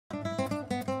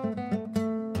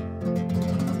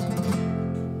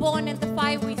Born in the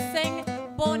fire we sing,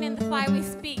 born in the fire we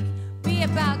speak. Be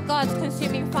about God's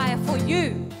consuming fire for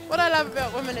you. What I love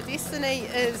about Women of Destiny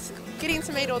is getting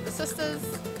to meet all the sisters,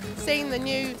 seeing the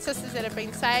new sisters that have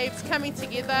been saved, coming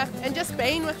together and just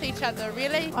being with each other,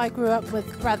 really. I grew up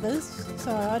with brothers,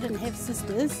 so I didn't have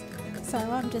sisters. So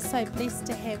I'm just so blessed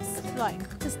to have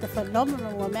just a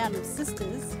phenomenal amount of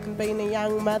sisters. Being a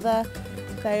young mother,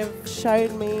 they've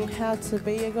shown me how to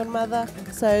be a good mother,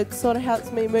 so it sort of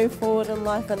helps me move forward in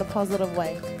life in a positive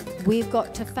way. We've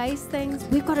got to face things,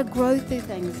 we've got to grow through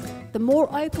things. The more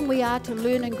open we are to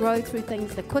learn and grow through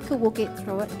things, the quicker we'll get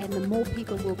through it and the more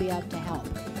people will be able to help.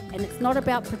 And it's not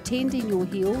about pretending you're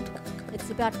healed,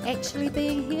 it's about actually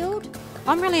being healed.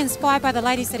 I'm really inspired by the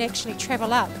ladies that actually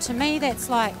travel up. To me, that's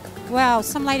like, wow,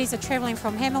 some ladies are travelling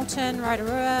from Hamilton,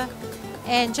 Rotorua,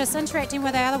 and just interacting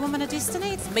with our other Women of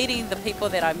Destiny. Meeting the people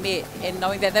that I met and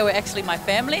knowing that they were actually my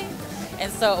family.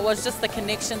 And so it was just the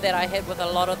connection that I had with a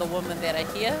lot of the women that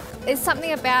are here. There's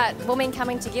something about women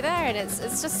coming together, and it's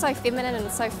just so feminine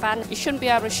and so fun. You shouldn't be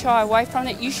able to shy away from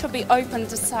it. You should be open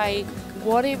to say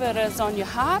whatever it is on your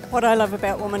heart. What I love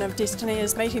about Women of Destiny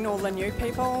is meeting all the new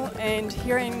people and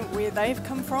hearing where they've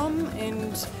come from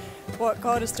and what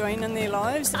God is doing in their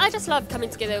lives. I just love coming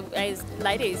together as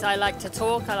ladies. I like to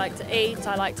talk, I like to eat,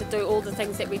 I like to do all the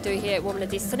things that we do here at Women of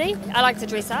Destiny. I like to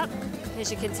dress up, as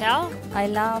you can tell. I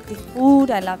love the food,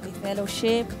 I love the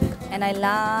fellowship, and I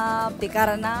love the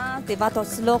karana, the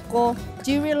vatos loco.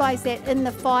 Do you realise that in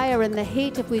the fire and the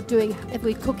heat, if we're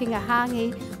cooking a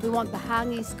hangi, we want the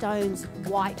hangi stones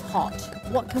white hot.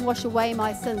 What can wash away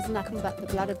my sins? Nothing but the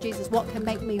blood of Jesus. What can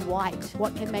make me white?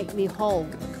 What can make me whole?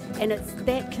 And it's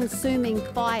that consuming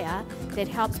fire that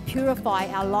helps purify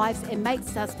our lives and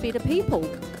makes us better people.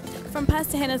 From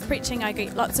Pastor Hannah's preaching, I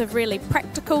get lots of really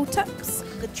practical tips.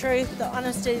 The truth, the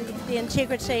honesty, the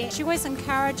integrity. She always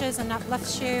encourages and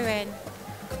uplifts you, and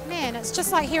man, it's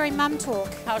just like hearing Mum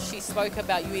talk. How she spoke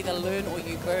about you either learn or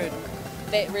you burn,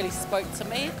 that really spoke to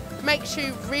me. Makes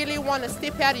you really want to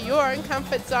step out of your own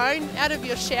comfort zone, out of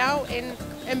your shell,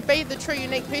 and be the true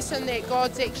unique person that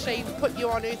God's actually put you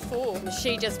on earth for.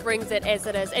 She just brings it as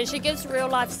it is, and she gives real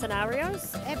life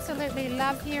scenarios. Absolutely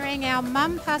love hearing our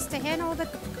mum, Pastor Hannah, all the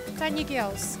don't you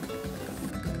girls?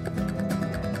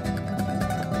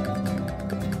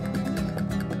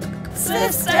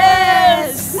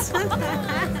 Sisters!